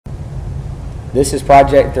This is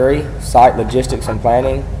Project 3, Site Logistics and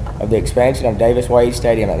Planning of the expansion of Davis-Wade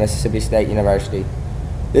Stadium at Mississippi State University.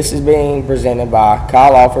 This is being presented by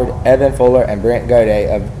Kyle Alford, Evan Fuller, and Brent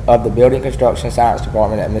Gaude of the Building Construction Science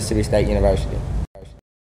Department at Mississippi State University.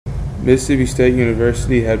 Mississippi State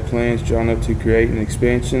University had plans drawn up to create an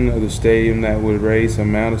expansion of the stadium that would raise the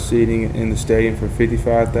amount of seating in the stadium from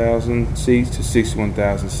 55,000 seats to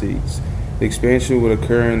 61,000 seats. The expansion would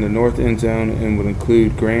occur in the north end zone and would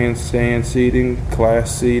include grandstand seating,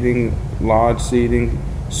 class seating, lodge seating,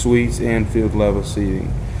 suites, and field level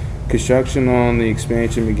seating. Construction on the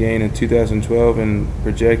expansion began in 2012 and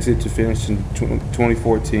projected to finish in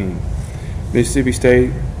 2014. Mississippi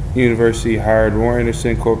State University hired Roy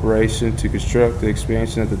Anderson Corporation to construct the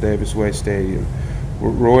expansion of the Davis-Wade Stadium.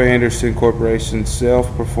 Roy Anderson Corporation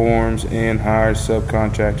self-performs and hires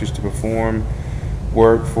subcontractors to perform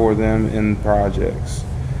work for them in projects.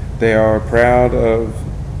 They are proud of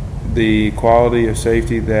the quality of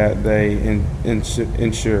safety that they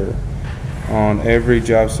ensure on every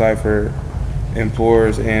job site for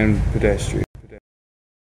employers and pedestrians.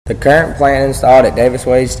 The current plan installed at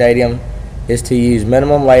Davis-Wade Stadium is to use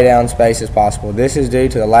minimum laydown space as possible. This is due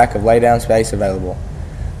to the lack of laydown space available.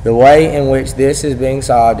 The way in which this is being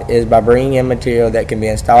solved is by bringing in material that can be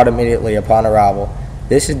installed immediately upon arrival.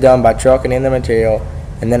 This is done by trucking in the material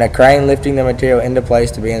and then a crane lifting the material into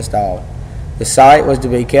place to be installed. The site was to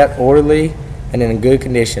be kept orderly and in good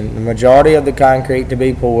condition. The majority of the concrete to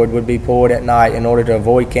be poured would be poured at night in order to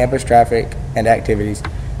avoid campus traffic and activities.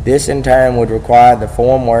 This in turn would require the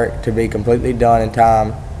form work to be completely done in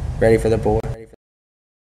time, ready for the pour.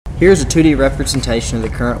 Here's a 2D representation of the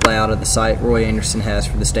current layout of the site Roy Anderson has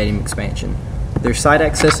for the stadium expansion. Their site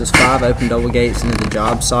access is 5 open double gates into the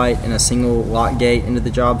job site and a single lock gate into the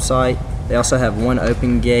job site. They also have 1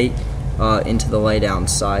 open gate into the laydown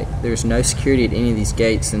site. There's no security at any of these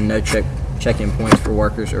gates and no check-in points for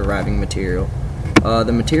workers or arriving material.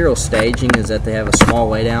 The material staging is that they have a small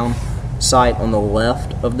laydown site on the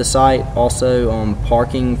left of the site. Also,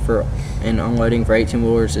 parking for and unloading for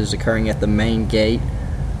 18-wheelers is occurring at the main gate.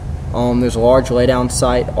 There's a large laydown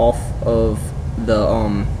site off of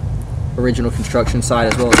the original construction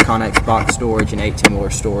site, as well as Connex box storage and 18-wheeler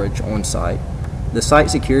storage on site. The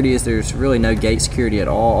site security is there's really no gate security at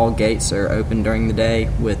all. All gates are open during the day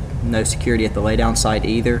with no security at the laydown site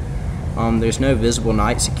either. There's no visible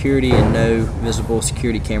night security and no visible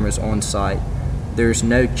security cameras on site. There's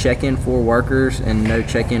no check-in for workers and no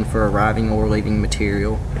check-in for arriving or leaving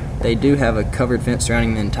material. They do have a covered fence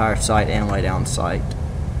surrounding the entire site and laydown site.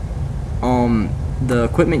 The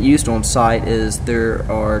equipment used on site is there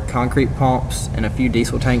are concrete pumps and a few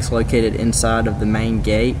diesel tanks located inside of the main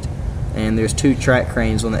gate, and there's 2 track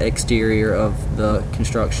cranes on the exterior of the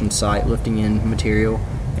construction site lifting in material,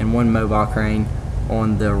 and 1 mobile crane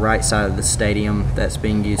on the right side of the stadium that's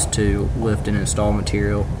being used to lift and install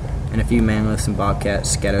material, and a few man lifts and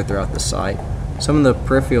bobcats scattered throughout the site. Some of the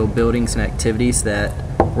peripheral buildings and activities that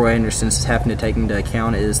Roy Anderson is having to take into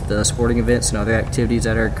account is the sporting events and other activities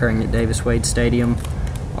that are occurring at Davis-Wade Stadium.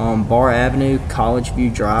 Bar Avenue, College View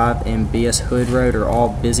Drive, and B.S. Hood Road are all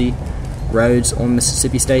busy roads on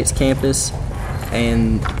Mississippi State's campus,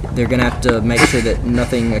 and they're going to have to make sure that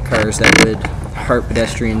nothing occurs that would hurt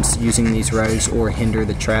pedestrians using these roads or hinder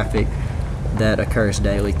the traffic that occurs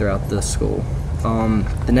daily throughout the school.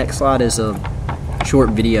 The next slide is a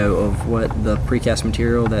short video of what the precast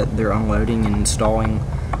material that they're unloading and installing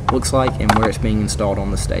looks like and where it's being installed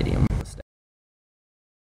on the stadium.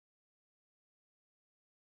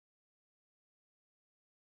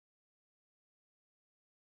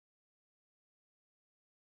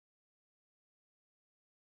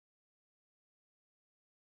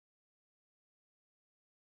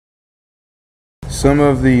 Some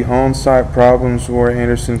of the on-site problems Roy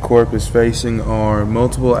Anderson Corp is facing are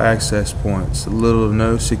multiple access points, little to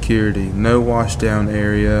no security, no washdown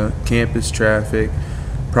area, campus traffic,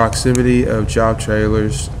 proximity of job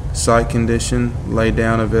trailers, site condition,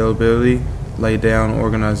 laydown availability, laydown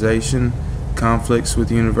organization, conflicts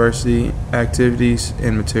with university activities,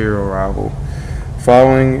 and material arrival.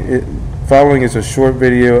 Following is a short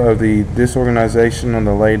video of the disorganization on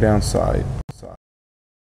the laydown site.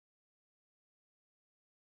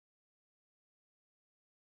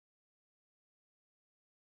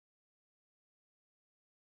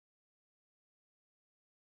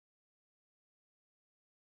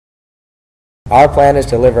 Our plan is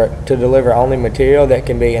to deliver only material that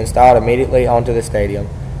can be installed immediately onto the stadium.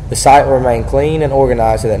 The site will remain clean and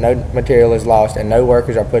organized so that no material is lost and no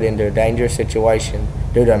workers are put into a dangerous situation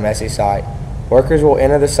due to a messy site. Workers will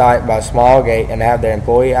enter the site by a small gate and have their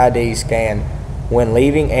employee IDs scanned when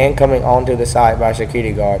leaving and coming onto the site by a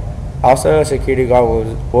security guard. Also, a security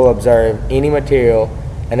guard will observe any material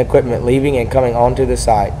and equipment leaving and coming onto the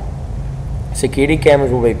site. Security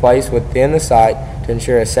cameras will be placed within the site to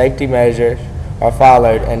ensure safety measures are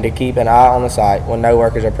followed and to keep an eye on the site when no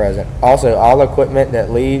workers are present. Also, all equipment that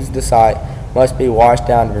leaves the site must be washed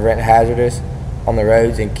down to prevent hazards on the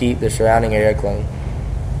roads and keep the surrounding area clean.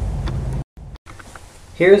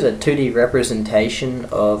 Here's a 2D representation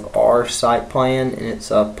of our site plan, and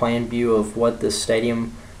it's a plan view of what the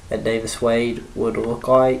stadium at Davis Wade would look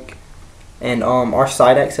like. And our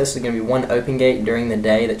site access is going to be one open gate during the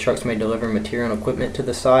day that trucks may deliver material and equipment to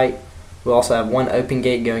the site. We'll also have one open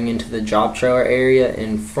gate going into the job trailer area,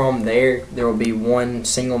 and from there will be one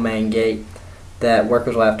single main gate that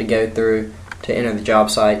workers will have to go through to enter the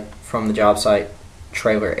job site from the job site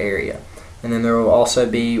trailer area. And then there will also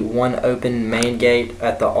be one open main gate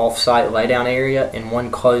at the off-site laydown area and one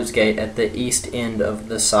closed gate at the east end of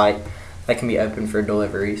the site that can be open for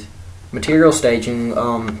deliveries. Material staging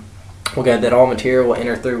will go that all material will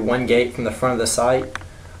enter through one gate from the front of the site.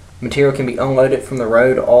 Material can be unloaded from the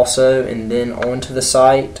road also and then onto the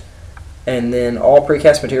site. And then all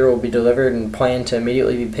precast material will be delivered and planned to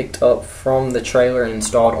immediately be picked up from the trailer and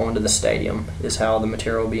installed onto the stadium is how the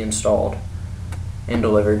material will be installed and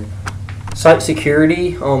delivered. Site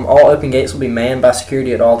security, all open gates will be manned by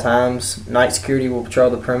security at all times. Night security will patrol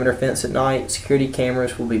the perimeter fence at night. Security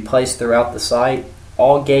cameras will be placed throughout the site.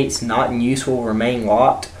 All gates not in use will remain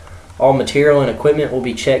locked. All material and equipment will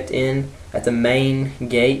be checked in at the main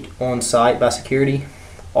gate on site by security.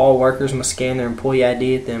 All workers must scan their employee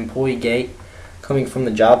ID at the employee gate coming from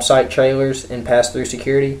the job site trailers and pass through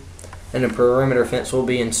security. And a perimeter fence will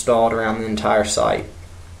be installed around the entire site.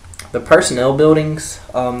 The personnel buildings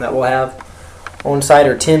that we'll have on site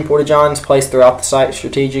are 10 porta-johns placed throughout the site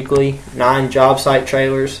strategically, 9 job site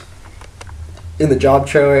trailers in the job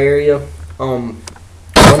trailer area. One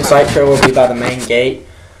site trailer will be by the main gate,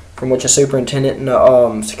 from which a superintendent and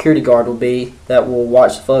a security guard will be that will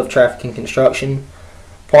watch the flow of traffic and construction.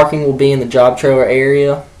 Parking will be in the job trailer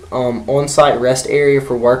area. On-site rest area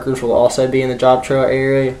for workers will also be in the job trailer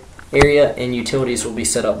area, and utilities will be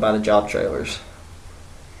set up by the job trailers.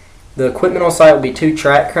 The equipment on site will be 2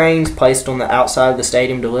 track cranes placed on the outside of the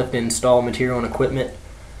stadium to lift and install material and equipment.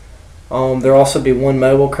 There will also be 1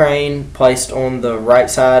 mobile crane placed on the right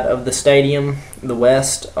side of the stadium, the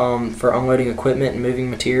west, for unloading equipment and moving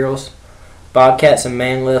materials. Bobcats and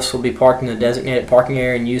man lifts will be parked in the designated parking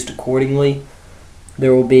area and used accordingly.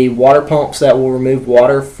 There will be water pumps that will remove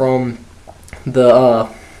water from the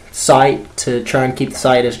site to try and keep the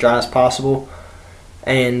site as dry as possible.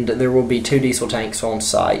 And there will be 2 diesel tanks on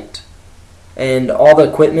site. And all the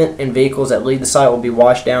equipment and vehicles that leave the site will be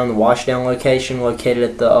washed down in the washdown location located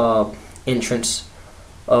at the entrance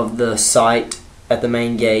of the site at the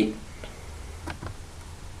main gate.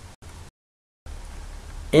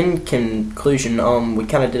 In conclusion, we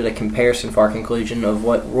kind of did a comparison for our conclusion of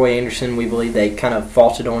what Roy Anderson, we believe they kind of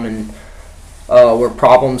faulted on and were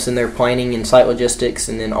problems in their planning and site logistics,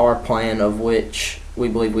 and then our plan of which we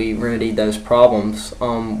believe we remedied those problems.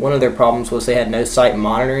 One of their problems was they had no site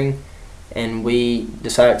monitoring, and we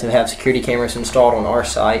decided to have security cameras installed on our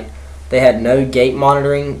site. They had no gate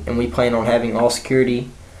monitoring, and we plan on having all security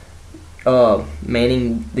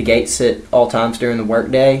manning the gates at all times during the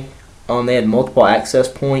workday. They had multiple access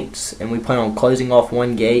points, and we plan on closing off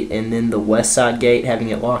one gate and then the west side gate, having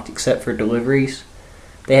it locked except for deliveries.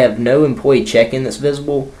 They have no employee check-in that's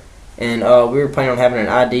visible, and we were planning on having an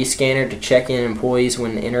ID scanner to check in employees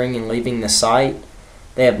when entering and leaving the site.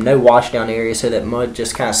 They have no washdown area, so that mud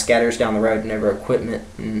just kind of scatters down the road whenever equipment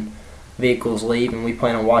and vehicles leave, and we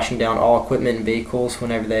plan on washing down all equipment and vehicles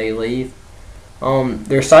whenever they leave.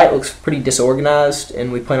 Their site looks pretty disorganized,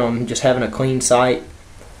 and we plan on just having a clean site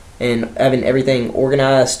and having everything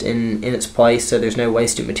organized in its place so there's no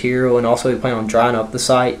wasted material. And also we plan on drying up the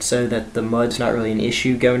site so that the mud's not really an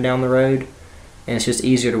issue going down the road, and it's just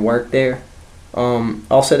easier to work there.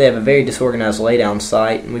 Also, they have a very disorganized laydown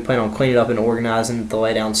site, and we plan on cleaning up and organizing the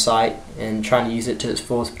laydown site and trying to use it to its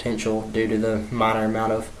fullest potential due to the minor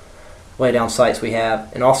amount of laydown sites we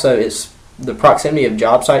have. And also, it's the proximity of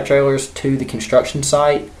job site trailers to the construction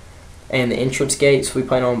site and the entrance gates. We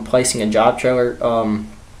plan on placing a job trailer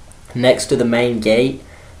next to the main gate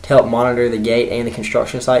to help monitor the gate and the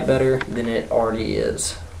construction site better than it already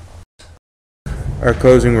is. Our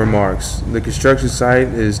closing remarks. The construction site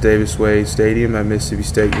is Davis Wade Stadium at Mississippi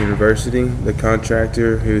State University. The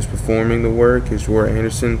contractor who is performing the work is Roy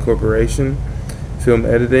Anderson Corporation. Film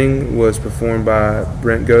editing was performed by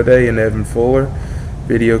Brent Gaude and Evan Fuller.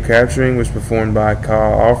 Video capturing was performed by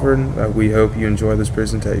Alford. We hope you enjoy this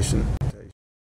presentation.